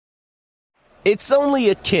It's only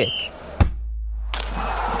a kick,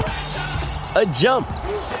 a jump,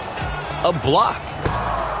 a block.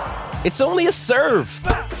 It's only a serve.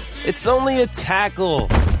 It's only a tackle,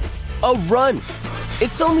 a run.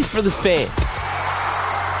 It's only for the fans.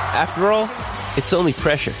 After all, it's only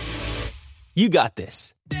pressure. You got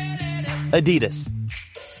this. Adidas.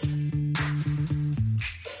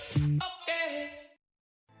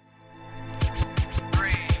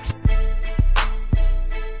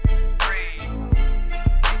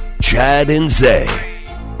 Chad and Zay.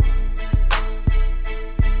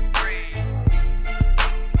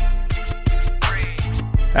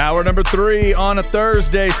 Hour number 3 on a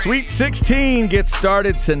Thursday. Sweet 16 gets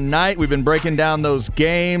started tonight. We've been breaking down those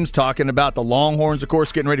games, talking about the Longhorns, of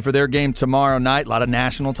course, getting ready for their game tomorrow night. A lot of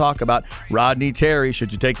national talk about Rodney Terry.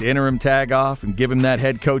 Should you take the interim tag off and give him that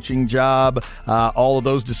head coaching job? All of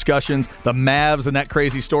those discussions. The Mavs and that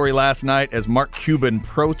crazy story last night as Mark Cuban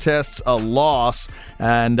protests a loss.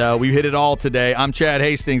 And we hit it all today. I'm Chad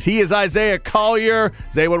Hastings. He is Isaiah Collier.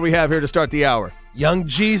 Zay, what do we have here to start the hour? Young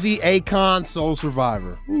Jeezy, Akon, Soul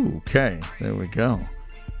Survivor. Ooh, okay, there we go.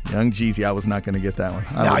 Young Jeezy, I was not going to get that one.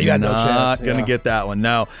 No, you had no chance. Not going to get that one,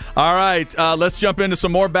 no. All right, let's jump into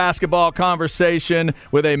some more basketball conversation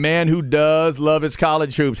with a man who does love his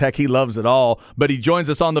college hoops. Heck, he loves it all. But he joins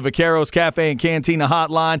us on the Vaqueros Cafe and Cantina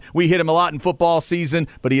hotline. We hit him a lot in football season,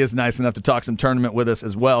 but he is nice enough to talk some tournament with us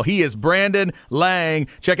as well. He is Brandon Lang.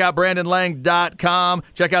 Check out BrandonLang.com.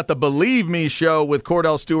 Check out the Believe Me show with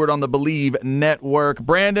Cordell Stewart on the Believe Network.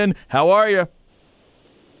 Brandon, how are you?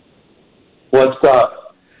 What's up?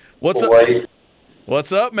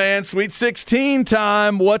 What's up, man? Sweet 16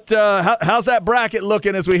 time. How's that bracket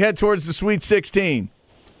looking as we head towards the Sweet 16?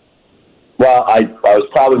 Well, I was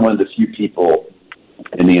probably one of the few people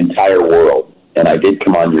in the entire world, and I did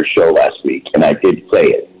come on your show last week, and I did say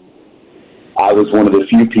it. I was one of the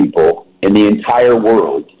few people in the entire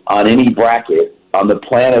world on any bracket on the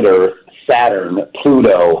planet Earth, Saturn,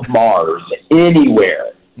 Pluto, Mars,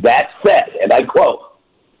 anywhere that said, and I quote,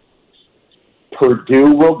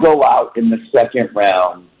 Purdue will go out in the second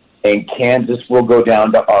round, and Kansas will go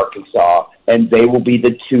down to Arkansas, and they will be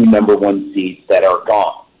the 2 number 1 seeds that are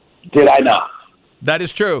gone. Did I not? That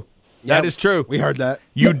is true. That is true. We heard that.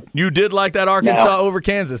 You did like that Arkansas over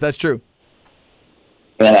Kansas. That's true.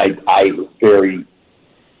 And I was very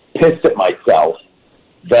pissed at myself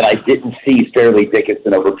that I didn't see Fairleigh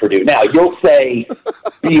Dickinson over Purdue. Now, you'll say,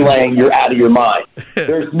 B-Lang, you're out of your mind.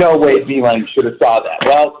 There's no way B-Lang should have saw that.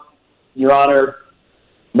 Well, Your Honor,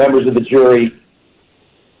 members of the jury,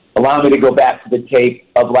 allow me to go back to the tape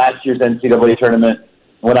of last year's NCAA tournament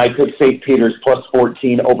when I took St. Peter's plus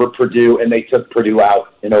 14 over Purdue, and they took Purdue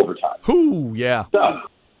out in overtime. Ooh, yeah.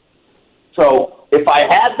 So if I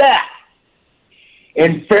had that,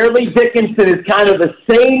 and Fairleigh Dickinson is kind of the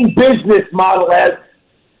same business model as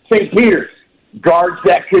St. Peter's, guards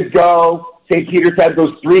that could go. St. Peter's had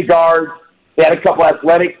those 3 guards. They had a couple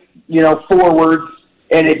athletic, forwards,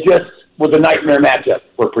 and it just was a nightmare matchup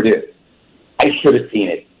for Purdue. I should have seen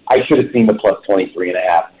it. I should have seen the plus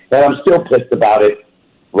 23.5. And I'm still pissed about it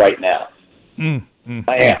right now.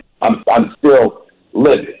 I am. I'm still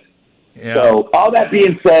livid. Yeah. So all that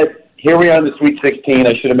being said, here we are in the Sweet 16.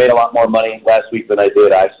 I should have made a lot more money last week than I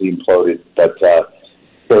did. I actually imploded. But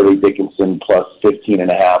Fairleigh Dickinson plus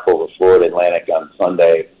 15.5 over Florida Atlantic on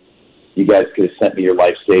Sunday. You guys could have sent me your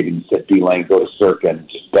life savings, said B-Lang, go to Circa and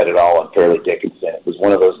just bet it all on Fairleigh Dickinson. It was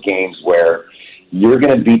one of those games where you're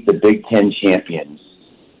going to beat the Big Ten champions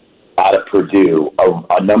out of Purdue, a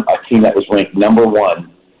team that was ranked number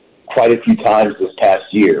 1 quite a few times this past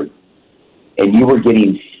year, and you were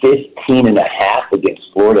getting 15.5 against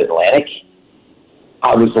Florida Atlantic.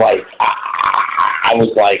 I was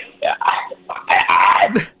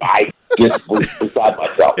just was beside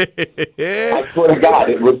myself. I swear to God,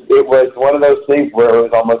 it was one of those things where it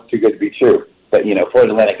was almost too good to be true. But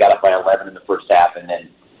Florida Atlantic got up by 11 in the first half, and then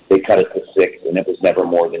they cut it to 6, and it was never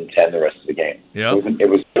more than 10 the rest of the game. Yep. It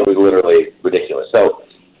was literally ridiculous. So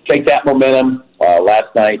take that momentum.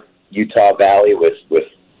 Last night, Utah Valley with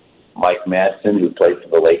Mike Madsen, who played for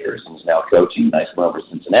the Lakers and is now coaching. Nice win over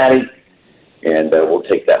Cincinnati. And we'll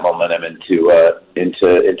take that momentum into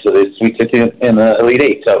the Sweet 16 and the Elite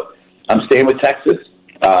Eight. So I'm staying with Texas.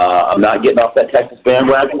 I'm not getting off that Texas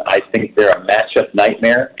bandwagon. I think they're a matchup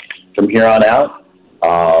nightmare from here on out.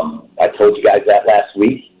 I told you guys that last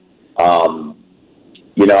week.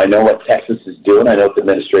 I know what Texas is doing. I know what the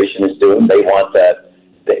administration is doing. They want that.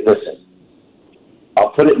 Listen,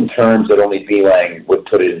 I'll put it in terms that only B-Lang would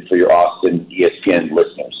put it in for your Austin ESPN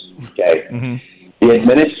listeners, okay? Mm-hmm. The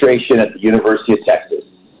administration at the University of Texas,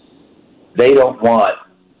 they don't want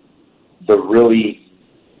the really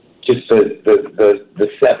just the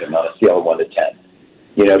 7 on a scale of 1 to 10.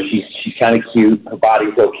 You know, she's kind of cute. Her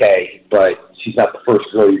body's okay, but she's not the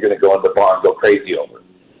first girl you're going to go in the bar and go crazy over.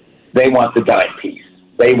 They want the dime piece.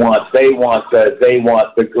 They want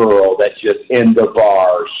the girl that's just in the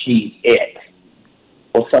bar. She's it.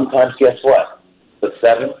 Well, sometimes guess what? The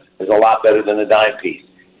 7 is a lot better than the dime piece.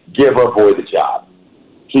 Give our boy the job.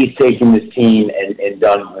 He's taken this team and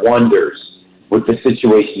done wonders with the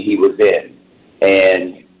situation he was in.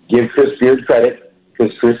 And give Chris Beard credit,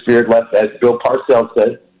 because Chris Beard left, as Bill Parcells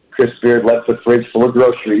said, Chris Beard left the fridge full of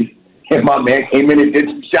groceries. And my man came in and did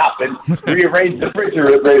some shopping, rearranged the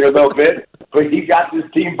refrigerator a little bit, but he got this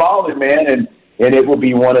team balling, man, and it will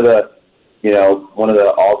be one of the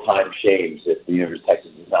all-time shames if the University of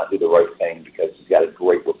Texas does not do the right thing, because he's got a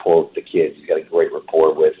great rapport with the kids. He's got a great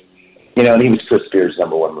rapport with, and he was Chris Beard's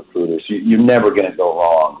 #1 recruiter. So you're never going to go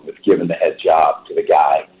wrong with giving the head job to the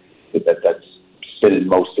guy that's spending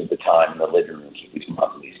most of the time in the living room keeping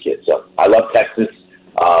up with these kids. So I love Texas,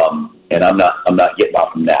 and I'm not getting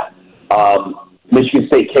off from that. Michigan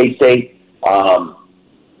State, K-State.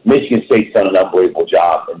 Michigan State's done an unbelievable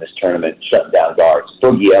job in this tournament shutting down guards.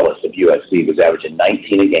 Boogie Ellis of USC was averaging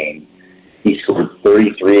 19 a game. He scored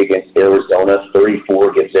 33 against Arizona, 34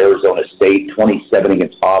 against Arizona State, 27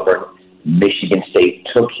 against Auburn. Michigan State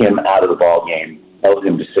took him out of the ball game, held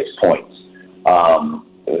him to 6 points.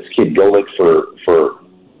 This kid Golick for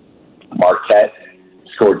Marquette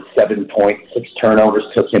scored 7 points, 6 turnovers,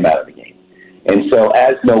 took him out of the game. And so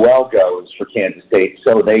as Noel goes for Kansas State,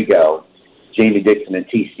 so they go. Jamie Dixon and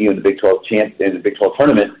TCU in the Big 12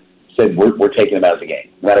 tournament said, we're taking him out of the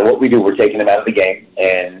game. No matter what we do, we're taking him out of the game.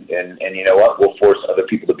 And you know what? We'll force other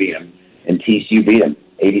people to beat him. And TCU beat him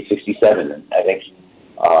 80-67. And I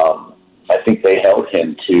think they held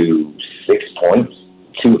him to 6 points,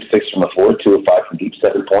 2 of 6 from the floor, 2 of 5 from deep,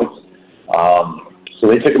 7 points. So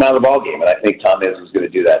they took him out of the ball game, and I think Tom Izzo was going to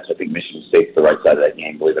do that. So I think Michigan State's the right side of that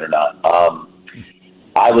game, believe it or not.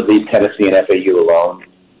 I would leave Tennessee and FAU alone,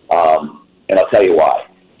 and I'll tell you why.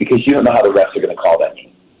 Because you don't know how the refs are going to call that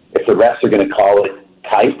game. If the refs are going to call it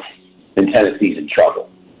tight, then Tennessee's in trouble.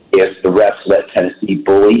 If the refs let Tennessee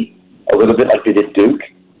bully a little bit like they did Duke,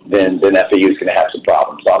 then FAU's going to have some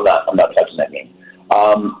problems. So I'm not touching that game.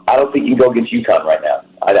 I don't think you can go against UConn right now.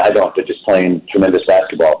 I don't. They're just playing tremendous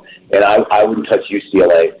basketball. And I wouldn't touch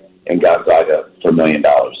UCLA and Gonzaga for $1 million.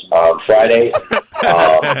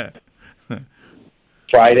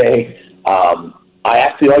 Friday, I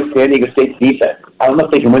actually like San Diego State's defense. I don't know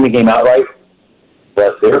if they can win the game outright,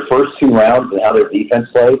 but their first 2 rounds and how their defense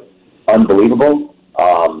played, unbelievable.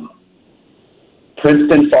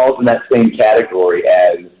 Princeton falls in that same category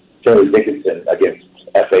as Charlie Dickinson against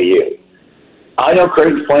FAU. I know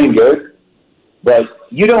Craig's playing good, but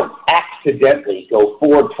you don't accidentally go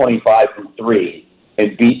 4 of 25 from 3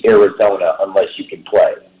 and beat Arizona unless you can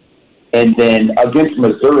play. And then against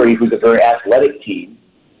Missouri, who's a very athletic team,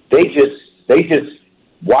 they just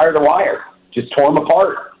wire to wire, just tore them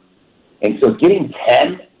apart. And so getting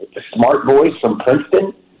 10 with the smart boys from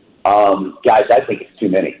Princeton, guys, I think it's too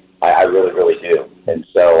many. I really, really do. And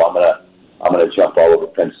so I'm gonna jump all over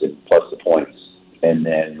Princeton plus the points. And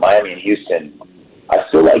then Miami and Houston, I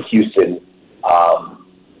still like Houston, but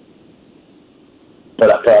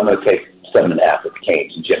I'm going to take 7.5 with the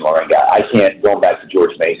Canes and Jim Moringa. I can't, going back to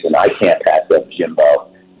George Mason, I can't pass up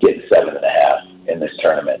Jimbo getting 7.5 in this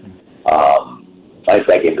tournament. I think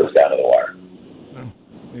that game goes down to the wire.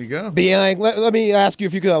 There you go. Bianc, let me ask you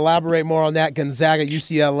if you could elaborate more on that Gonzaga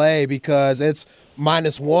UCLA, because it's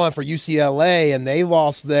 -1 for UCLA, and they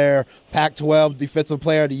lost their Pac-12 Defensive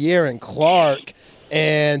Player of the Year in Clark.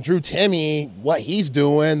 And Drew Timme, what he's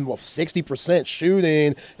doing, 60%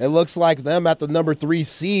 shooting, it looks like them at the number 3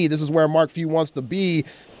 seed. This is where Mark Few wants to be.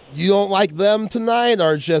 You don't like them tonight,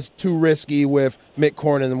 or just too risky with Mick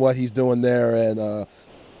Cronin and what he's doing there in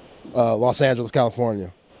Los Angeles,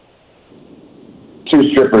 California?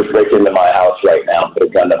 2 strippers break into my house right now, put a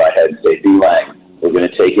gun to my head and say, D-Lang, we're going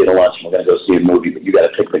to take you to lunch and we're going to go see a movie, but you got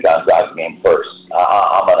to pick the Gonzaga game first.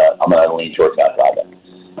 I'm gonna lean towards Gonzaga.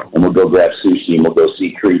 And we'll go grab sushi and we'll go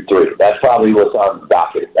see Creed 3. That's probably what's on the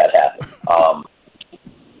docket if that happens.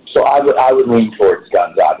 So I would lean towards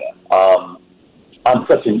Gonzaga. I'm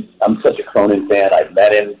such a Cronin fan. I've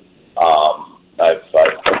met him. I've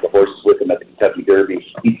put the horses with him at the Kentucky Derby.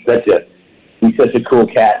 He's such a cool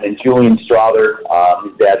cat. And Julian Strother,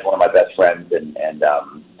 his dad's one of my best friends, and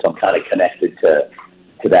so I'm kind of connected to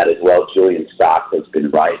that as well. Julian's stock has been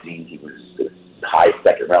rising. He was a high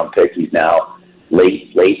second-round pick. He's now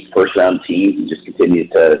late first-round team. He just continues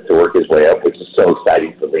to work his way up, which is so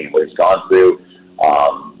exciting for Lee and what he's gone through.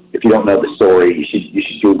 If you don't know the story, you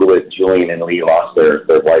should Google it. Julian and Lee lost their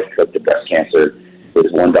wife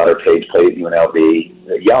they'll be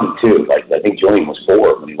young too. Like I think Julian was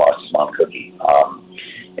 4 when he lost his mom, Cookie,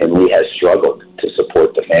 and Lee has struggled to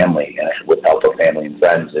support the family and with help of family and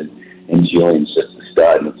friends. And Julian's just a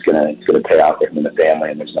stud, and it's gonna pay off for him and the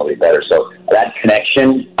family. And there's nobody better. So that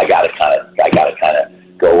connection, I gotta kind of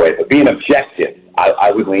go away. But being objective,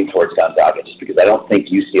 I would lean towards Gonzaga just because I don't think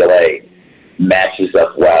UCLA matches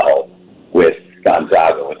up well with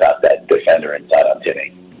Gonzaga without that defender inside on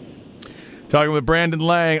Timmy. Talking with Brandon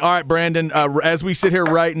Lang. All right, Brandon, as we sit here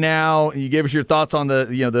right now, you gave us your thoughts on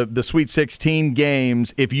the Sweet 16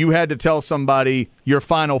 games. If you had to tell somebody your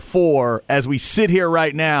Final Four, as we sit here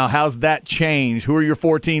right now, how's that changed? Who are your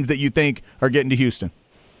 4 teams that you think are getting to Houston?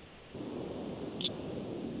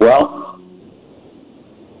 Well,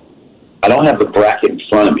 I don't have the bracket in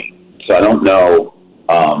front of me, so I don't know.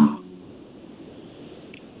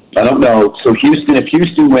 So Houston, if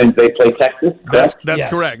Houston wins, they play Texas. That's Yes.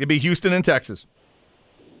 correct. It'd be Houston and Texas.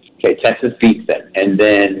 Okay, Texas beats them, and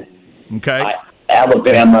then Okay.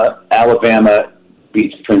 Alabama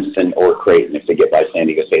beats Princeton or Creighton if they get by San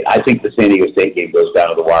Diego State. I think the San Diego State game goes down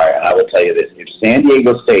to the wire, and I will tell you this: if San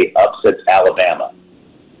Diego State upsets Alabama,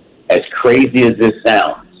 as crazy as this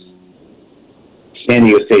sounds, San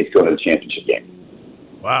Diego State's going to the championship game.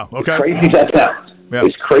 Wow. Okay. As crazy as that sounds. Yeah.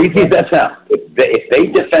 As crazy as that sounds, if they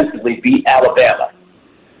defensively beat Alabama,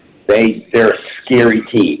 they're a scary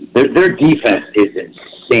team. Their defense is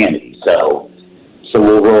insanity. So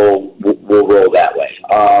we'll roll that way.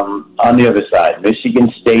 On the other side, Michigan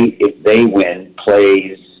State, if they win,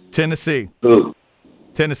 plays Tennessee. who?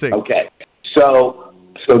 Tennessee. Okay. So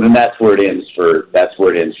then that's where it ends for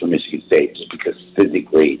Michigan State, just because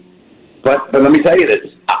physically. But let me tell you this: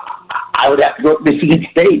 I would have to go with Michigan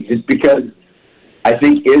State just because I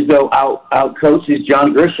think Izzo out coaches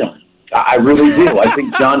John Grisham. I really do. I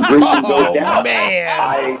think John Grisham goes down.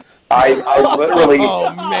 Man. I literally.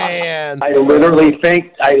 Oh man. I literally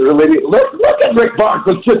think look at Rick Barnes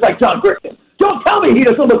looks just like John Grisham. Don't tell me he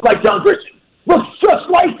doesn't look like John Grisham. Looks just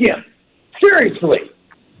like him. Seriously.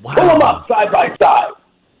 Wow. Pull them up side by side.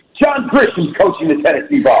 John Grisham's coaching the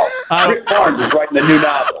Tennessee ball. Rick Barnes is writing a new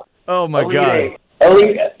novel. Oh my God.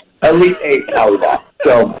 Elite Eight volleyball.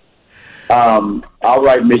 So I'll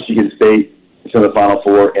write Michigan State to the Final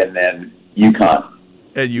Four, and then UConn.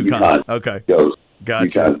 And UConn. Okay. Goes. Gotcha.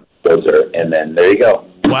 UConn goes there, and then there you go.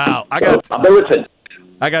 Wow. Listen.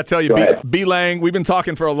 I got to tell you, Go ahead. B. Lang, we've been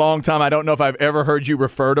talking for a long time. I don't know if I've ever heard you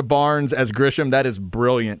refer to Barnes as Grisham. That is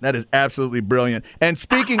brilliant. That is absolutely brilliant. And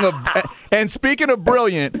speaking of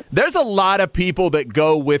brilliant, there's a lot of people that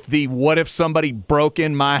go with the what if somebody broke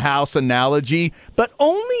in my house analogy, but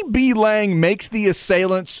only B. Lang makes the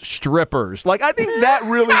assailants strippers. Like, I think that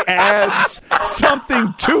really adds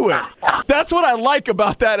something to it. That's what I like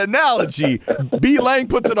about that analogy. B. Lang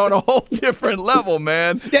puts it on a whole different level,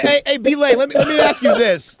 man. Yeah, hey, B. Lane, let me ask you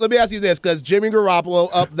this. Let me ask you this, because Jimmy Garoppolo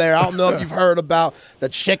up there, I don't know if you've heard about the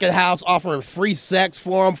chicken house offering free sex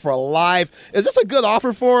for him for life. Is this a good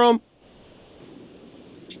offer for him?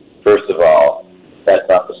 First of all, that's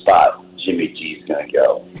not the spot Jimmy G's going to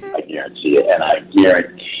go. I guarantee it. And I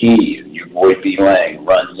guarantee you, your boy B. Lang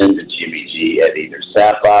runs into Jimmy G at either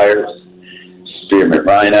Sapphires, Spearmint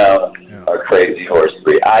Rhino, or Crazy Horse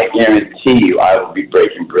 3. I guarantee you I will be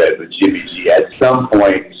breaking bread with Jimmy G at some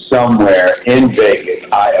point, somewhere in Vegas.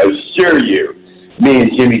 I assure you, me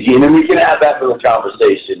and Jimmy G. And then we can have that little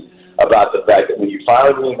conversation about the fact that when you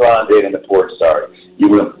finally went on dating the porn star, you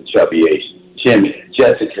went with the chubby Asian. Jimmy,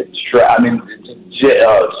 Jessica,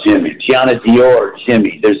 Jimmy, Gianna Dior,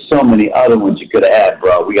 Jimmy. There's so many other ones you could have had,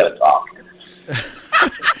 bro. We got to talk.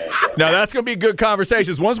 Now, that's going to be good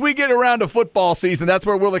conversations. Once we get around to football season, that's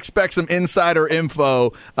where we'll expect some insider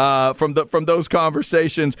info from those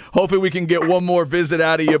conversations. Hopefully we can get one more visit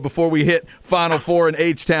out of you before we hit Final Four in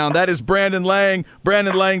H-Town. That is Brandon Lang,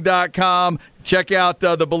 BrandonLang.com. Check out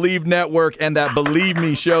the Believe Network and that Believe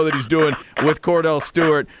Me show that he's doing with Cordell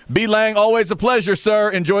Stewart. B. Lang, always a pleasure, sir.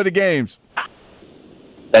 Enjoy the games.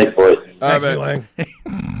 Thanks, boys. Thanks, B. Lang.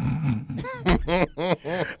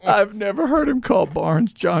 I've never heard him call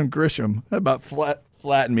Barnes John Grisham. That about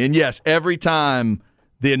flatten me. And yes, every time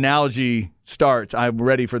the analogy starts, I'm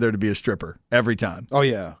ready for there to be a stripper. Every time. Oh,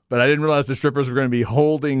 yeah. But I didn't realize the strippers were going to be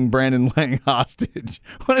holding Brandon Lang hostage.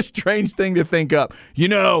 What a strange thing to think up. You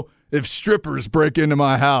know, if strippers break into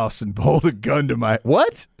my house and hold a gun to my...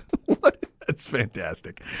 What? What? That's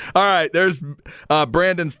fantastic. All right, there's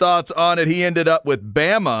Brandon's thoughts on it. He ended up with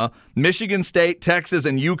Bama, Michigan State, Texas,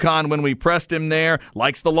 and UConn when we pressed him there.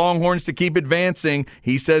 Likes the Longhorns to keep advancing.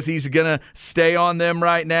 He says he's going to stay on them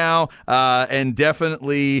right now, and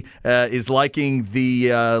definitely is liking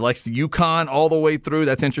likes the UConn all the way through.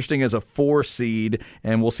 That's interesting as a 4 seed,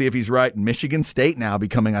 and we'll see if he's right. Michigan State now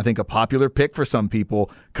becoming, I think, a popular pick for some people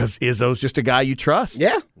because Izzo's just a guy you trust.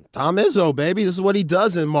 Yeah. Tom Izzo, baby. This is what he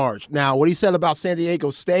does in March. Now, what he said about San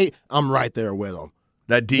Diego State, I'm right there with him.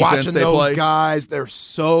 That defense Watching they those play. guys, they're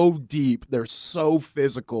so deep. They're so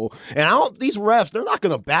physical. And these refs, they're not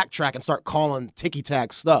going to backtrack and start calling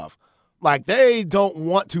ticky-tack stuff. Like, they don't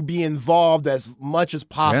want to be involved as much as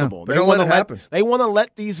possible. Yeah, they want to happen. They want to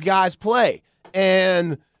let these guys play.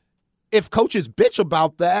 And if coaches bitch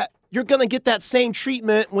about that, you're going to get that same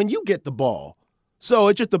treatment when you get the ball. So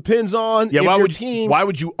it just depends on if your team. Why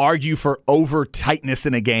would you argue for over tightness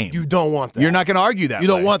in a game? You don't want that. You're not going to argue that. You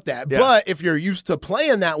don't want that. Yeah. But if you're used to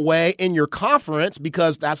playing that way in your conference,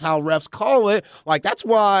 because that's how refs call it, like that's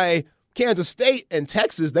why Kansas State and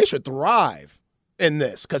Texas, they should thrive in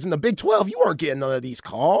this. Because in the Big 12, you aren't getting none of these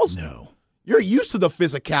calls. No. You're used to the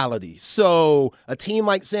physicality. So a team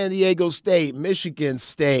like San Diego State, Michigan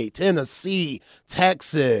State, Tennessee,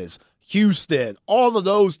 Texas, Houston, all of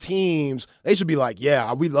those teams, they should be like,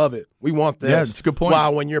 yeah, we love it. We want this. Yeah, that's a good point.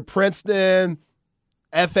 While when you're Princeton,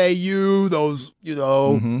 FAU, those,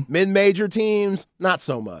 mid-major teams, not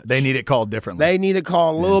so much. They need it called differently. They need it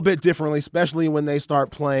called a little bit differently, especially when they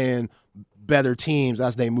start playing better teams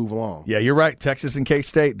as they move along. Yeah, you're right. Texas and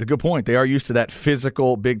K-State, the good point. They are used to that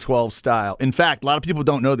physical Big 12 style. In fact, a lot of people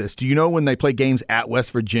don't know this. Do you know when they play games at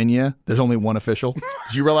West Virginia, there's only one official?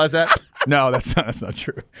 Did you realize that? No, that's not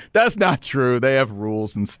true. That's not true. They have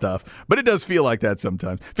rules and stuff. But it does feel like that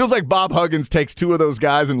sometimes. Feels like Bob Huggins takes 2 of those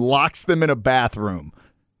guys and locks them in a bathroom.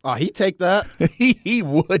 Oh, he'd take that. He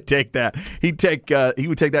would take that. He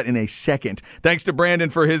would take that in a second. Thanks to Brandon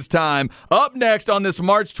for his time. Up next on this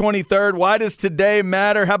March 23rd, why does today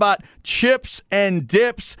matter? How about chips and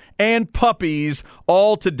dips and puppies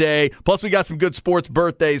all today? Plus, we got some good sports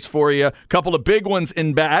birthdays for you. A couple of big ones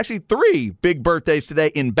actually 3 big birthdays today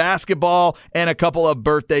in basketball and a couple of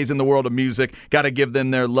birthdays in the world of music. Got to give them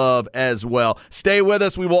their love as well. Stay with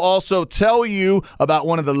us. We will also tell you about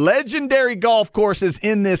one of the legendary golf courses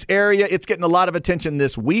in this area. It's getting a lot of attention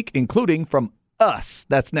this week, including from us.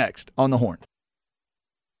 That's next on The Horn.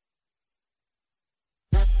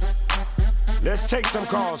 Let's take some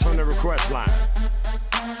calls from the request line.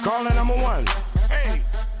 Caller number 1. Hey,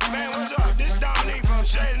 man, what's up? This is Dominique from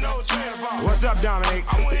Shady No Trailer Park. What's up, Dominic?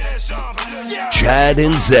 I want to hear that song from Lil Jon. Chad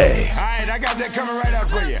and Zay. All right, I got that coming right up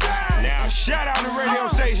for you. Now, shout out the radio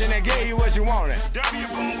station that gave you what you wanted. W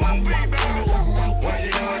boom boom big baby. What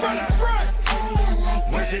you doing from the front?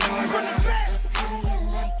 What you doing from the back?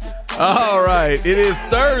 All right, it is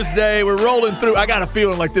Thursday. We're rolling through. I got a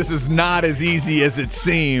feeling like this is not as easy as it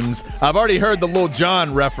seems. I've already heard the Lil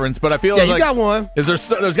Jon reference, but I feel like you got one. There's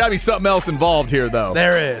got to be something else involved here, though.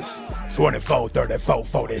 There is. 24, 34,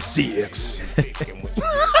 46.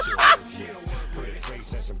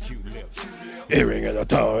 Earring in the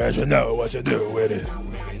tongue, as you know what you do with it.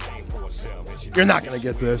 You're not going to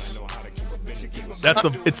get this.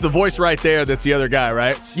 It's the voice right there that's the other guy,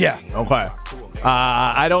 right? Yeah. Okay.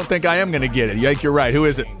 I don't think I am going to get it. You think you're right. Who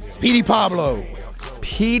is it? Petey Pablo.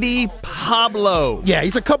 Petey Pablo. Yeah,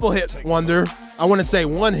 he's a couple hit wonder. I wouldn't say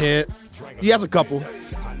one hit. He has a couple.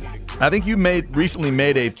 I think you recently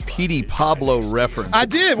made a Petey Pablo reference. I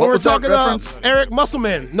did. What We were was that talking reference? Eric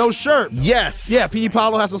Musselman, No Shirt. Yes. Yeah, Petey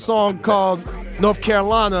Pablo has a song called North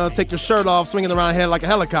Carolina, Take Your Shirt Off, Swinging Around Head Like a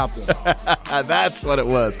Helicopter. That's what it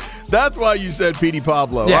was. That's why you said Petey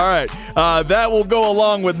Pablo. Yeah. All right. That will go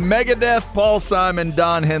along with Megadeth, Paul Simon,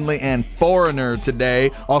 Don Henley, and Foreigner today.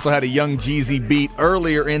 Also had a Young Jeezy beat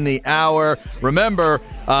earlier in the hour. Remember,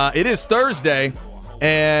 it is Thursday,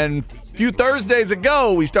 and a few Thursdays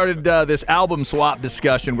ago, we started this album swap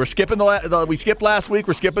discussion. We're skipping we skipped last week.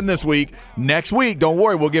 We're skipping this week. Next week, don't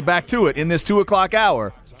worry, we'll get back to it in this 2 o'clock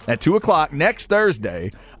hour. At 2 o'clock next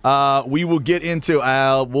Thursday, we will get into.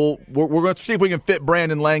 We're going to see if we can fit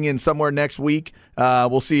Brandon Lang in somewhere next week.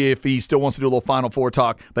 We'll see if he still wants to do a little Final Four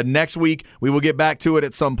talk. But next week, we will get back to it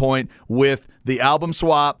at some point with the album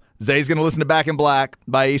swap. Zay's going to listen to Back in Black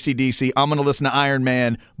by AC/DC. I'm going to listen to Iron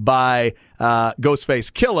Man by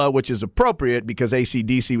Ghostface Killah, which is appropriate because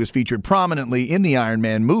AC/DC was featured prominently in the Iron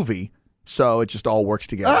Man movie. So it just all works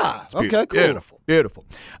together. Okay, cool. Beautiful, beautiful.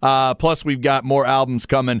 Plus, we've got more albums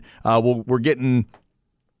coming. We're getting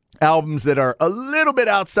albums that are a little bit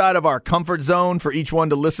outside of our comfort zone for each one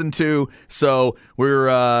to listen to. So we're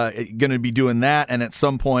going to be doing that. And at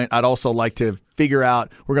some point, I'd also like to figure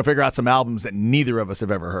out some albums that neither of us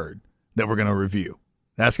have ever heard that we're going to review.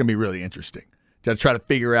 That's going to be really interesting. To try to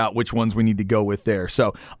figure out which ones we need to go with there.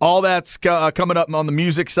 So all that's coming up on the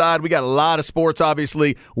music side. We got a lot of sports,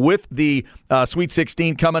 obviously, with the Sweet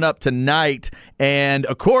 16 coming up tonight. And,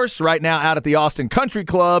 of course, right now out at the Austin Country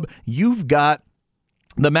Club, you've got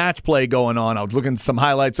the match play going on. I was looking at some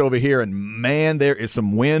highlights over here, and, man, there is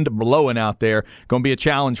some wind blowing out there. Going to be a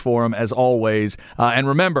challenge for them, as always. And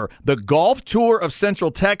remember, the Golf Tour of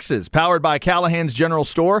Central Texas, powered by Callahan's General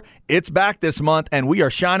Store, it's back this month, and we are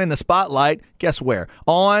shining the spotlight, guess where?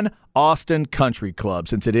 On Austin Country Club,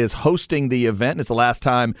 since it is hosting the event. It's the last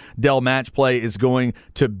time Dell Match Play is going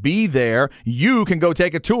to be there. You can go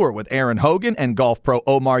take a tour with Aaron Hogan and golf pro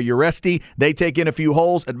Omar Uresti. They take in a few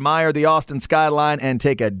holes, admire the Austin skyline, and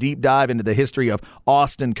take a deep dive into the history of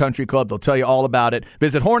Austin Country Club. They'll tell you all about it.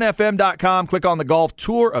 Visit hornfm.com, click on the Golf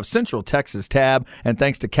Tour of Central Texas tab, and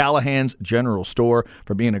thanks to Callahan's General Store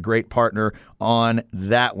for being a great partner on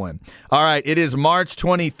that one. All right, it is March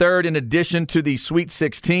 23rd. In addition to the Sweet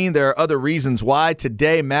 16, there are other reasons why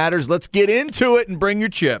today matters. Let's get into it and bring your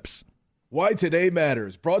chips. Why Today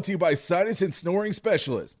Matters, brought to you by Sinus and Snoring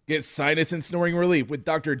Specialists. Get sinus and snoring relief with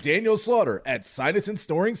Dr. Daniel Slaughter at Sinus and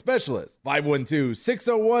Snoring Specialists,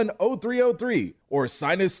 512-601-0303 or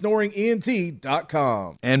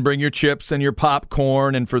sinussnoringent.com. And bring your chips and your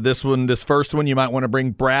popcorn. And for this first one, you might want to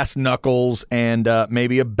bring brass knuckles and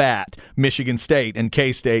maybe a bat. Michigan State and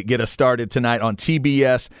K-State get us started tonight on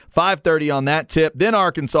TBS, 5:30 on that tip. Then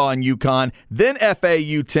Arkansas and UConn. Then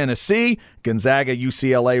FAU, Tennessee. Gonzaga,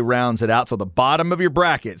 UCLA rounds it out. So the bottom of your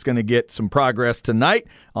bracket is going to get some progress tonight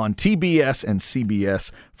on TBS and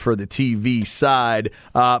CBS for the TV side.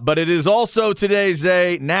 But it is also today's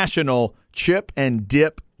a National Chip and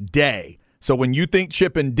Dip Day. So when you think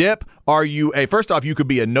chip and dip, first off, you could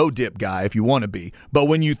be a no-dip guy if you want to be. But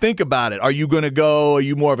when you think about it, are you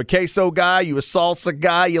more of a queso guy? You a salsa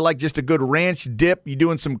guy? You like just a good ranch dip? You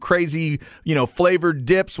doing some crazy, flavored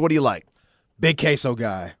dips? What do you like? Big queso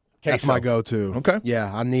guy. Queso. That's my go-to. Okay.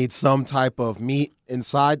 Yeah, I need some type of meat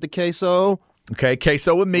inside the queso. Okay,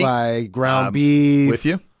 queso with meat. Like ground beef. With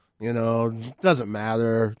you. Doesn't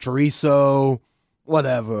matter. Chorizo,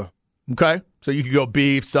 whatever. Okay. So you could go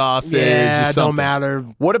beef, sausage. Yeah, or it don't matter.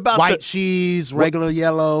 What about white cheese, regular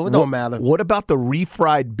yellow? It don't matter. What about the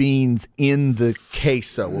refried beans in the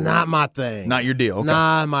queso? Not my thing. Not your deal. Okay.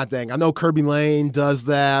 Not my thing. I know Kirby Lane does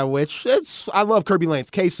that, I love Kirby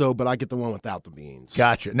Lane's queso, but I get the one without the beans.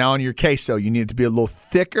 Gotcha. Now on your queso, you need it to be a little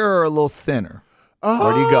thicker or a little thinner?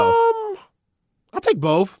 Where do you go? I'll take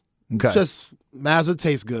both. Okay. Just Mazda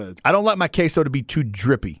tastes good. I don't like my queso to be too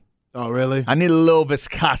drippy. Oh, really? I need a little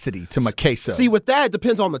viscosity to my queso. See, with that, it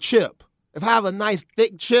depends on the chip. If I have a nice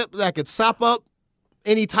thick chip that could sop up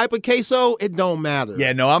any type of queso, it don't matter.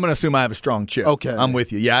 Yeah, no, I'm going to assume I have a strong chip. Okay. I'm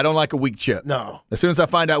with you. Yeah, I don't like a weak chip. No. As soon as I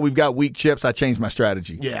find out we've got weak chips, I change my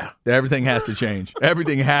strategy. Yeah. Everything has to change.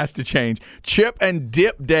 Everything has to change. Chip and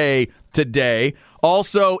Dip Day today.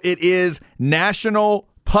 Also, it is National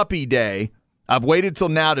Puppy Day. I've waited till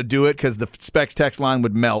now to do it because the Specs text line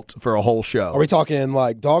would melt for a whole show. Are we talking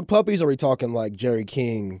like dog puppies or are we talking like Jerry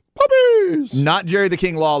King puppies? Not Jerry the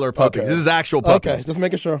King Lawler puppies. Okay. This is actual puppies. Okay, just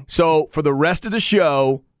making sure. So for the rest of the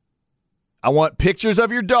show, I want pictures of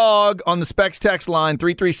your dog on the Specs text line,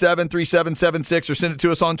 337-3776, or send it to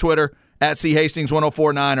us on Twitter, at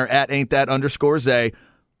 @CHastings1049 or at @ain'tthat_Zay.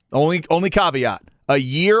 Only caveat, a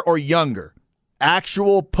year or younger.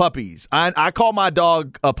 Actual puppies. I call my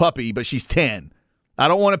dog a puppy, but she's 10. I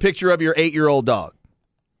don't want a picture of your 8-year-old dog.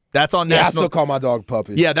 That's on National. I still call my dog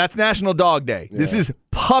puppy. Yeah, that's National Dog Day. Yeah. This is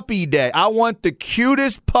Puppy Day. I want the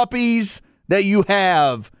cutest puppies that you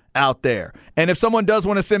have out there. And if someone does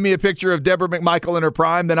want to send me a picture of Deborah McMichael in her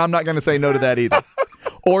prime, then I'm not going to say no to that either.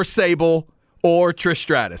 Or Sable. Or Trish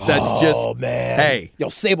Stratus. That's oh, man. Hey. Yo,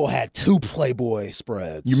 Sable had 2 Playboy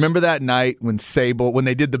spreads. You remember that night when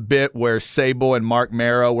they did the bit where Sable and Mark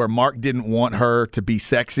Marrow, where Mark didn't want her to be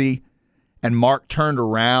sexy, and Mark turned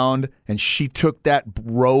around and she took that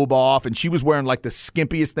robe off, and she was wearing like the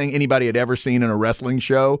skimpiest thing anybody had ever seen in a wrestling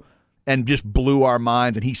show, and just blew our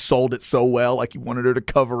minds, and he sold it so well, like he wanted her to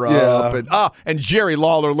cover up. And Jerry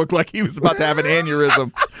Lawler looked like he was about to have an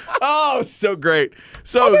aneurysm. Oh, so great.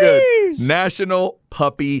 So good. National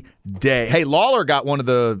puppy day. Hey, Lawler got one of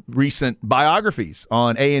the recent biographies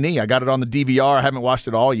on A&E. I got it on the DVR. I haven't watched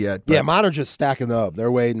it all yet. Yeah, mine are just stacking up. They're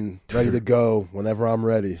waiting, ready to go whenever I'm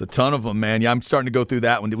ready. It's a ton of them, man. Yeah, I'm starting to go through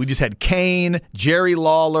that one. We just had Kane, Jerry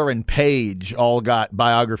Lawler, and Paige all got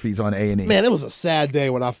biographies on A&E. Man, it was a sad day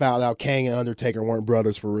when I found out Kane and Undertaker weren't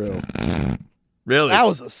brothers for real. Really? That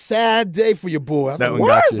was a sad day for your boy. I was That like, one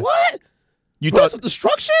got what? you. What? You Brothers thought of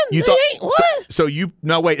Destruction? you They thought ain't- what? So you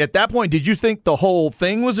no wait. At that point, did you think the whole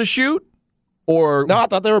thing was a shoot, or No, I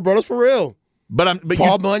thought they were brothers for real. But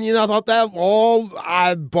Paul Bunyan, I thought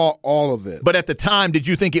I bought all of it. But at the time, did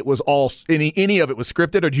you think it was all any of it was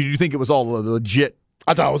scripted, or did you think it was all legit?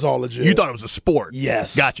 I thought it was all legit. You thought it was a sport?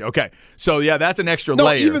 Yes. Gotcha. Okay. So yeah, that's an extra No,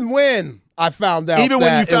 layer. even when I found out, Even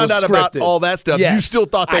when you found out about scripted, all that stuff, yes, you still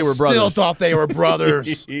thought they were brothers. I still thought they were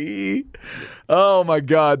brothers. Oh my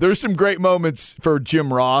God, there's some great moments for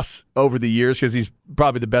Jim Ross over the years because he's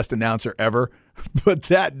probably the best announcer ever. But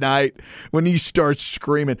that night when he starts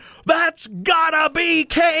screaming, "That's gotta be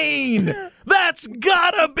Kane! That's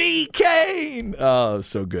gotta be Kane!" Oh,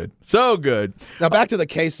 so good, so good. Now back to the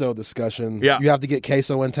queso discussion. Yeah. You have to get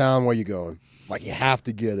queso in town. Where you going? Like you have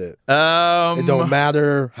to get it. It It don't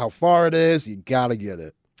matter how far it is. You gotta get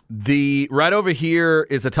it. The right over here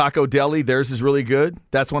is a taco deli. Theirs is really good.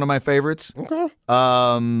 That's one of my favorites. Okay.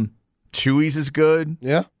 Chewy's is good.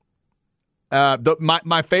 Yeah.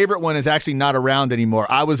 My favorite one is actually not around anymore.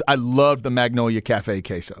 I loved the Magnolia Cafe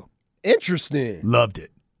queso. Interesting. Loved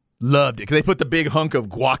it. Because they put the big hunk of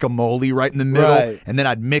guacamole right in the middle, Right. and then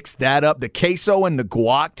I'd mix that up, the queso and the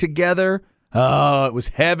guac together. Oh, it was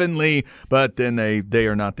heavenly. But then they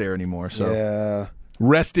are not there anymore. So Yeah.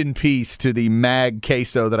 rest in peace to the Mag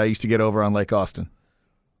queso that I used to get over on Lake Austin.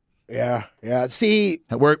 Yeah. Yeah. See,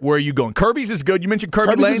 Where are you going? Kirby's is good. You mentioned Kirby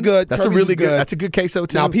Kirby's Lane. is good. That's Kirby's a really is good. That's a good queso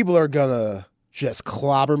too. now people are gonna just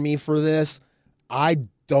clobber me for this. I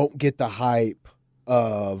don't get the hype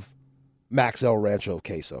of Max El Rancho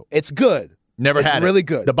queso. It's good. Never it's had it. really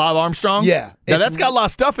good. The Bob Armstrong? Yeah. Now It's- that's got a lot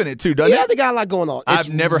of stuff in it too, doesn't Yeah, it? they got a lot going on.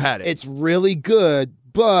 I've never had it. It's really good,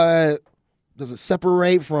 but does it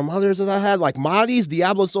separate from others that I had? Like Marty's,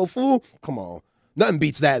 Diablo Sofu? Come on. Nothing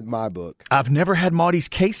beats that in my book. I've never had Marty's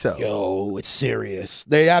queso. Yo, it's serious.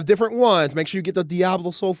 They have different ones. Make sure you get the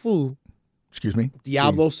Diablo Sofu. Excuse me?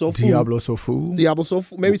 Diablo Sofu. Diablo Sofu? Diablo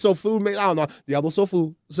Sofu. Maybe Sofu. Maybe, I don't know. Diablo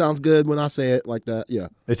Sofu sounds good when I say it like that. Yeah.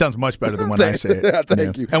 It sounds much better than when I say it.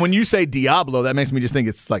 Thank you. And when you say Diablo, that makes me just think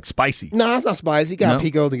it's like spicy. No, it's not spicy. You got No?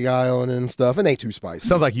 pico de gallo and stuff. It ain't too spicy.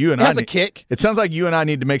 Sounds like you and It I has a need- kick. It sounds like you and I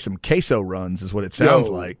need to make some queso runs, is what it sounds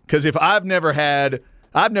Yo. like. Because if I've never had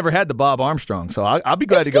the Bob Armstrong, so I'll be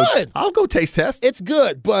glad It's to go. good. I'll go taste test. It's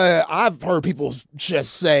good, but I've heard people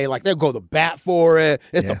just say, like, they'll go to bat for it.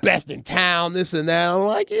 It's the best in town, this and that. I'm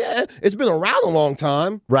like, yeah, it's been around a long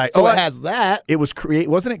time. Right. So Oh, it has that. It was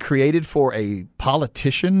wasn't it created for a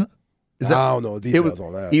politician? I don't know It details was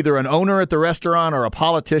on that. either an owner at the restaurant or a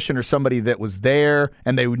politician or somebody that was there,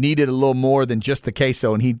 and they needed a little more than just the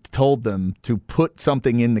queso, and he told them to put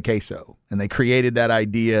something in the queso, and they created that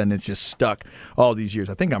idea, and it's just stuck all these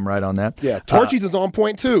years. I think I'm right on that. Yeah, Torchy's is on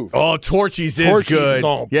point, too. Oh, Torchy's is Torchy's good. is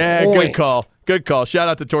on yeah, point. good call. Good call. Shout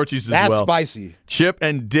out to Torchy's as That's well. spicy. Chip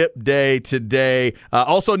and Dip Day today.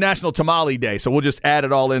 Also National Tamale Day. So we'll just add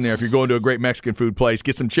it all in there. If you're going to a great Mexican food place,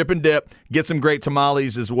 get some chip and dip, get some great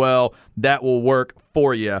tamales as well. That will work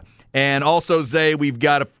for you. And also, Zay, we've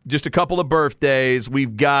got just a couple of birthdays.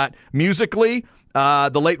 We've got musically,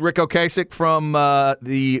 the late Rick Ocasek from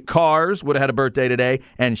the Cars would have had a birthday today.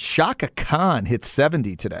 And Shaka Khan hit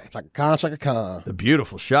 70 today. Shaka Khan. The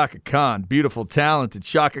beautiful Shaka Khan. Beautiful, talented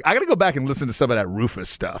Shaka. I got to go back and listen to some of that Rufus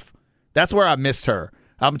stuff. That's where I missed her.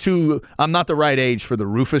 I'm not the right age for the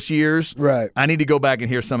Rufus years. Right. I need to go back and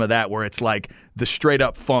hear some of that where it's like the straight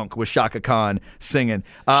up funk with Shaka Khan singing.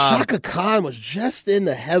 Shaka Khan was just in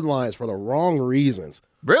the headlines for the wrong reasons.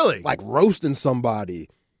 Really? Like roasting somebody.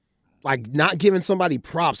 Like not giving somebody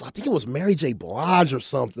props. I think it was Mary J. Blige or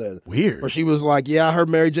something. Weird. Where she was like, yeah, I heard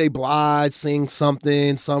Mary J. Blige sing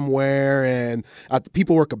something somewhere, and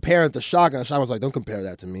people were comparing it to Shaka, and Shaka was like, don't compare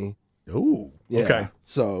that to me. Ooh. Yeah. Okay.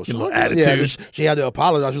 So she, A little yeah, attitude. she had to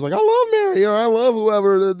apologize. She was like, I love Mary, or I love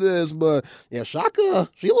whoever did this. But yeah, Shaka,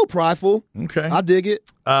 she a little prideful. Okay. I dig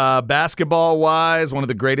it. Basketball-wise, one of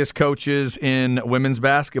the greatest coaches in women's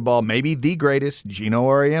basketball, maybe the greatest, Gino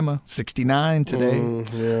Auriemma, 69 today.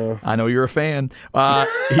 Yeah. I know you're a fan.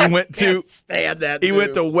 He went to Can't stand that. He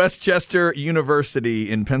went dude. to Westchester University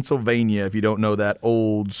in Pennsylvania, if you don't know that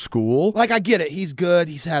old school. Like, I get it. He's good.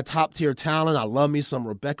 He's had top-tier talent. I love me some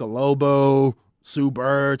Rebecca Lobo, Sue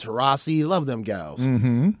Bird, Tarasi. Love them gals.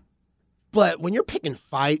 Mm-hmm. But when you're picking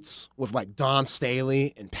fights with, like, Don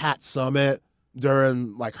Staley and Pat Summitt,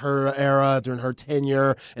 during like her era, during her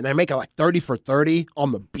tenure, and they make it like 30 for 30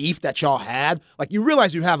 on the beef that y'all had. Like, you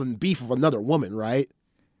realize you're having beef with another woman, right?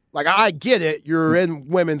 Like, I get it. You're in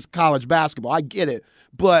women's college basketball. I get it.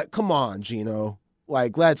 But come on, Gino.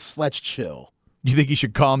 Like, let's chill. You think he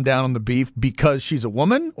should calm down on the beef because she's a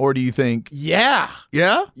woman, or do you think? Yeah.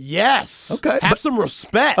 Yeah? Yes. Okay. Have some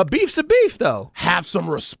respect. A beef's a beef, though. Have some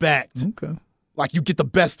respect. Okay. Like, you get the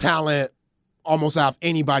best talent almost out of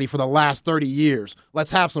anybody for the last 30 years.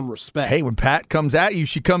 Let's have some respect. Hey, when Pat comes at you,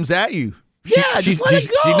 she comes at you. Just let it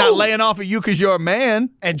go. She's not laying off of you because you're a man.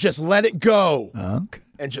 And just let it go. Okay.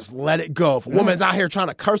 And just let it go. If a woman's out here trying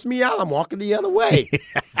to curse me out, I'm walking the other way.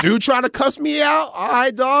 Dude trying to cuss me out, all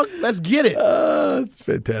right, dog, let's get it. It's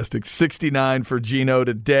fantastic. 69 for Gino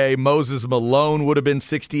today. Moses Malone would have been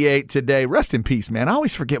 68 today. Rest in peace, man. I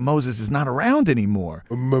always forget Moses is not around anymore.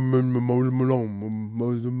 Malone.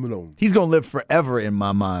 He's going to live forever in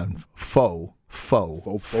my mind. Foe.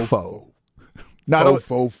 Not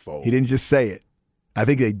Fo. He didn't just say it. I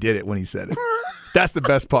think they did it when he said it. That's the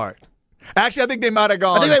best part. Actually, I think they might have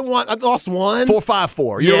gone. I think they lost one.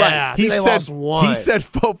 4-5-4. You're right. They lost one. He said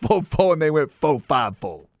fo, and they went 4-5-4.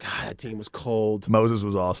 God, that team was cold. Moses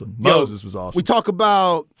was awesome. We talk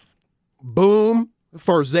about boom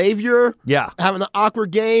for Xavier. Yeah. Having an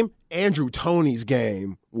awkward game. Andrew Toney's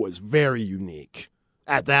game was very unique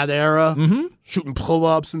at that era. Mm-hmm. Shooting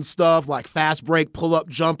pull-ups and stuff, like fast break pull-up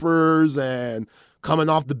jumpers and coming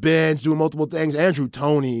off the bench, doing multiple things. Andrew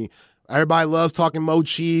Toney. Everybody loves talking Mo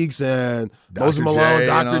Cheeks and Moses Malone,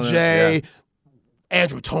 Dr. J. Yeah.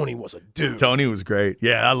 Andrew Toney was a dude. Toney was great.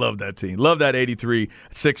 Yeah, I love that team. Love that 83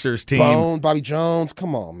 Sixers team. Bone, Bobby Jones.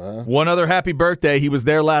 Come on, man. One other happy birthday. He was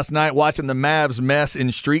there last night watching the Mavs mess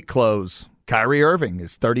in street clothes. Kyrie Irving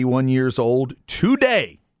is 31 years old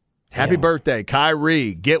today. Happy birthday,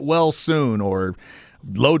 Kyrie. Get well soon, or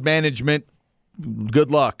load management. Good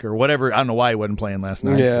luck, or whatever. I don't know why he wasn't playing last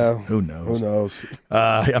night. Yeah. Who knows?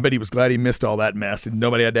 I bet he was glad he missed all that mess. And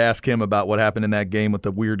nobody had to ask him about what happened in that game with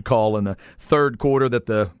the weird call in the third quarter that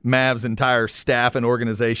the Mavs' entire staff and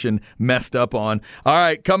organization messed up on. All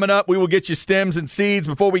right, coming up, we will get you stems and seeds.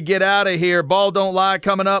 Before we get out of here, Ball Don't Lie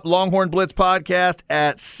coming up. Longhorn Blitz podcast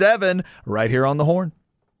at 7 right here on the Horn.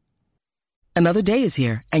 Another day is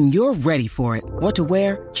here, and you're ready for it. What to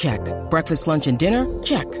wear? Check. Breakfast, lunch, and dinner?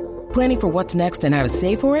 Check. Planning for what's next and how to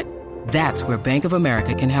save for it? That's where Bank of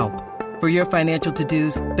America can help. For your financial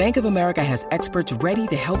to-dos, Bank of America has experts ready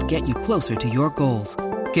to help get you closer to your goals.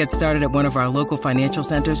 Get started at one of our local financial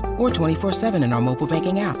centers or 24/7 in our mobile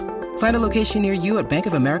banking app. Find a location near you at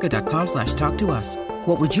bankofamerica.com/talktous.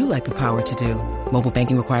 What would you like the power to do? Mobile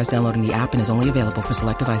banking requires downloading the app and is only available for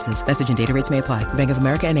select devices. Message and data rates may apply. Bank of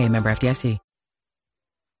America N.A., member FDIC.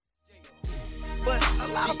 But a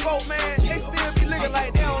lot of folk, man, they still be looking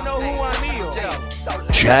like they don't know who I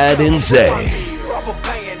am. Chad and Zay. Rubber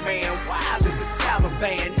band, man, wild as the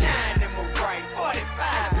Taliban. 9 in my right,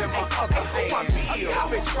 45 in my other hand.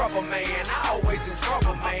 I'm in trouble, man. I always in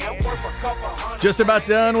trouble, man. Worth a couple hundred. Just about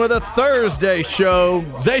done with a Thursday show.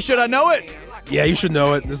 Zay, should I know it? Yeah, you should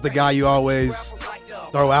know it. This is the guy you always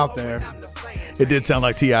throw out there. It did sound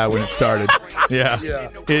like T.I. when it started. Yeah.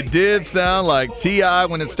 It did sound like T.I.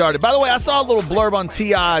 when it started. By the way, I saw a little blurb on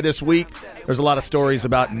T.I. this week. There's a lot of stories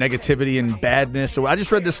about negativity and badness. So I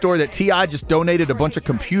just read this story that T.I. just donated a bunch of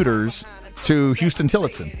computers to Houston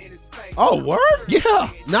Tillotson. Oh, word? Yeah.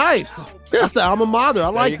 Nice. That's the alma mater. I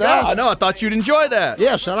like that. I know. I thought you'd enjoy that.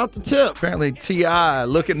 Yeah, shout out to Tip. Apparently, T.I.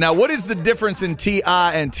 Now, what is the difference in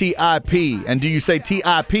T.I. and T.I.P.? And do you say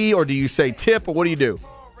T.I.P. or do you say Tip, or what do you do?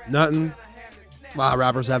 Nothing. A lot of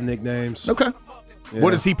rappers have nicknames. Okay. Yeah.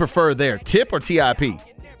 What does he prefer there, Tip or T.I.P.?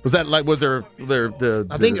 Was that like, was there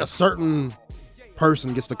I think a certain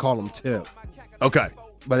person gets to call him Tip. Okay.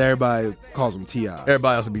 But everybody calls him T.I.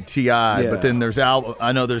 Everybody else would be T.I., but then there's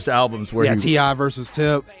I know there's albums where T.I. versus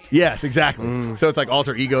Tip. Yes, exactly. So it's like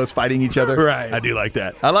alter egos fighting each other. Right. I do like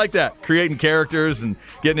that. I like that. Creating characters and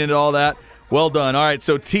getting into all that. Well done. All right,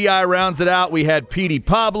 so T.I. rounds it out. We had Petey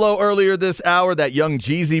Pablo earlier this hour. That Young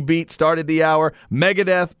Jeezy beat started the hour.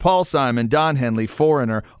 Megadeth, Paul Simon, Don Henley,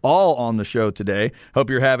 Foreigner, all on the show today. Hope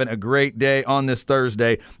you're having a great day on this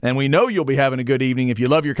Thursday. And we know you'll be having a good evening if you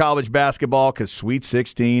love your college basketball, because Sweet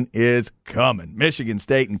 16 is coming. Michigan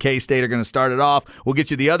State and K-State are going to start it off. We'll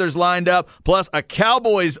get you the others lined up. Plus, a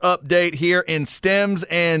Cowboys update here in Stems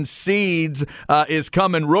and Seeds is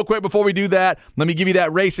coming. Real quick before we do that, let me give you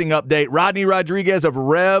that racing update. Rodney Rodriguez of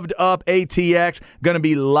Revved Up ATX going to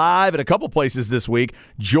be live at a couple places this week.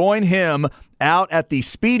 Join him out at the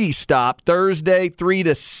Speedy Stop Thursday, 3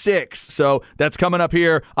 to 6. So that's coming up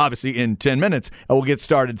here, obviously, in 10 minutes. And we'll get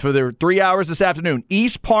started for the 3 hours this afternoon.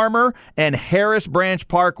 East Parmer and Harris Branch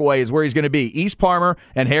Parkway is where he's going to be. East Parmer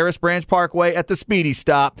and Harris Branch Parkway at the Speedy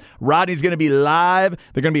Stop. Rodney's going to be live.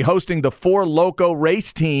 They're going to be hosting the Four Loco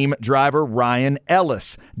race team driver Ryan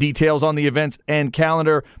Ellis. Details on the events and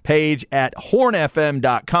calendar page at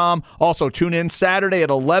hornfm.com. Also, tune in Saturday at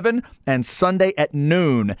 11 and Sunday at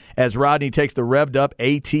noon as Rodney takes the revved up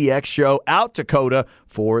ATX show out to Coda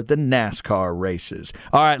for the NASCAR races.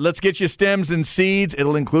 All right, let's get you stems and seeds.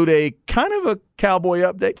 It'll include a kind of a cowboy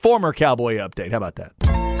update, former cowboy update. How about that?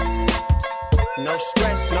 No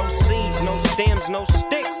stress, no seeds, no stems, no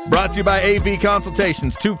sticks. Brought to you by AV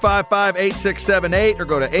Consultations, 255-8678, or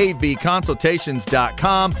go to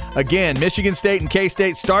avconsultations.com. Again, Michigan State and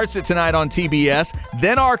K-State starts it tonight on TBS,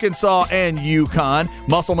 then Arkansas and UConn.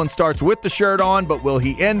 Musselman starts with the shirt on, but will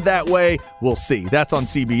he end that way? We'll see. That's on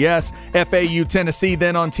CBS. FAU, Tennessee,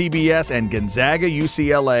 then on TBS, and Gonzaga,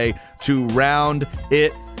 UCLA to round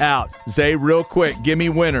it out. Zay, real quick, give me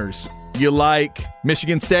winners. You like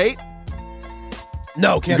Michigan State?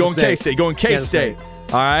 No, Kansas State. K-State. Going K-State.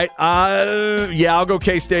 All right. Yeah, I'll go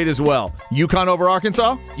K-State as well. UConn over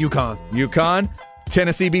Arkansas? UConn.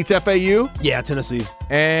 Tennessee beats FAU? Yeah, Tennessee.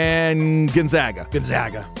 And Gonzaga?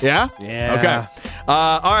 Yeah? Yeah. Okay.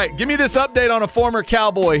 All right. Give me this update on a former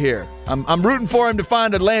Cowboy here. I'm rooting for him to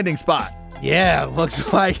find a landing spot. Yeah,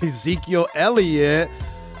 looks like Ezekiel Elliott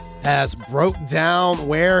has broke down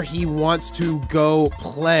where he wants to go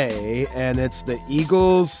play, and it's the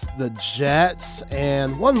Eagles, the Jets,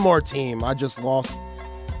 and one more team. I just lost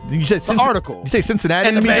you said the article. You say Cincinnati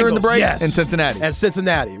and the Bengals, during the break? Yes. And Cincinnati. And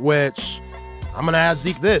Cincinnati, which I'm going to ask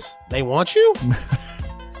Zeke this. They want you?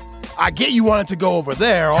 I get you wanted to go over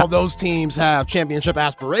there. All those teams have championship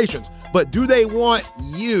aspirations. But do they want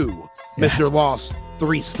you, Mr. Lost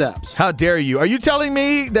 3 steps? How dare you? Are you telling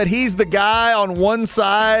me that he's the guy on one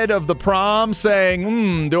side of the prom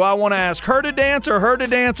saying, do I want to ask her to dance or her to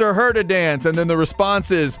dance or her to dance? And then the response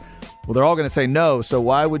is, well, they're all going to say no, so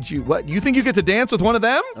why would you? What? You think you get to dance with one of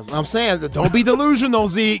them? That's what I'm saying. Don't be delusional,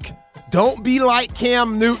 Zeke. Don't be like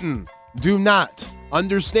Cam Newton. Do not.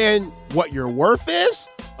 Understand what your worth is.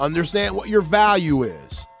 Understand what your value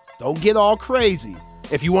is. Don't get all crazy.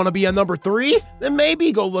 If you want to be a number 3, then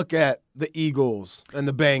maybe go look at the Eagles and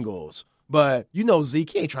the Bengals. But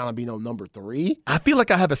Zeke ain't trying to be no number 3. I feel like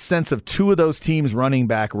I have a sense of 2 of those teams' running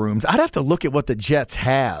back rooms. I'd have to look at what the Jets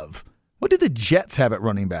have. What do the Jets have at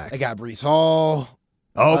running back? They got Breece Hall.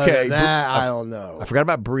 Okay. I don't know. I forgot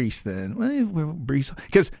about Breece then. Breece,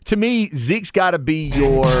 because to me, Zeke's got to be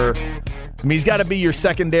he's got to be your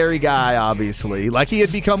secondary guy, obviously, like he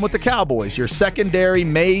had become with the Cowboys. Your secondary,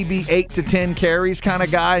 maybe 8 to 10 carries kind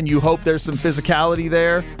of guy, and you hope there's some physicality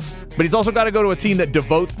there. But he's also got to go to a team that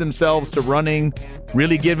devotes themselves to running,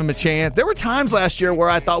 really give him a chance. There were times last year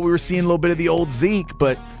where I thought we were seeing a little bit of the old Zeke,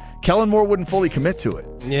 but Kellen Moore wouldn't fully commit to it.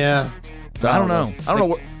 Yeah. I don't know. I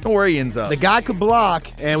don't know where he ends up. The guy could block,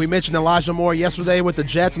 and we mentioned Elijah Moore yesterday with the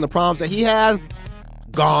Jets and the problems that he had.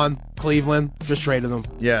 Gone. Cleveland just traded him.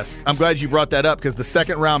 Yes. I'm glad you brought that up because the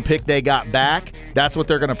second-round pick they got back, that's what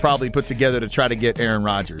they're going to probably put together to try to get Aaron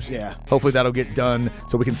Rodgers. Yeah. Hopefully that'll get done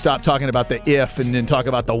so we can stop talking about the if and then talk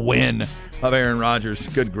about the when of Aaron Rodgers.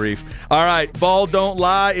 Good grief. All right. Ball Don't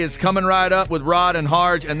Lie is coming right up with Rod and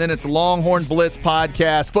Harge, and then it's Longhorn Blitz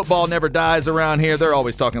podcast. Football never dies around here. They're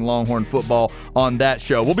always talking Longhorn football on that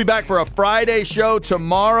show. We'll be back for a Friday show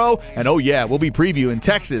tomorrow, and we'll be previewing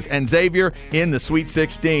Texas and Xavier in the Sweet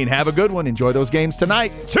 16. Have a good one. Enjoy those games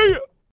tonight. See ya!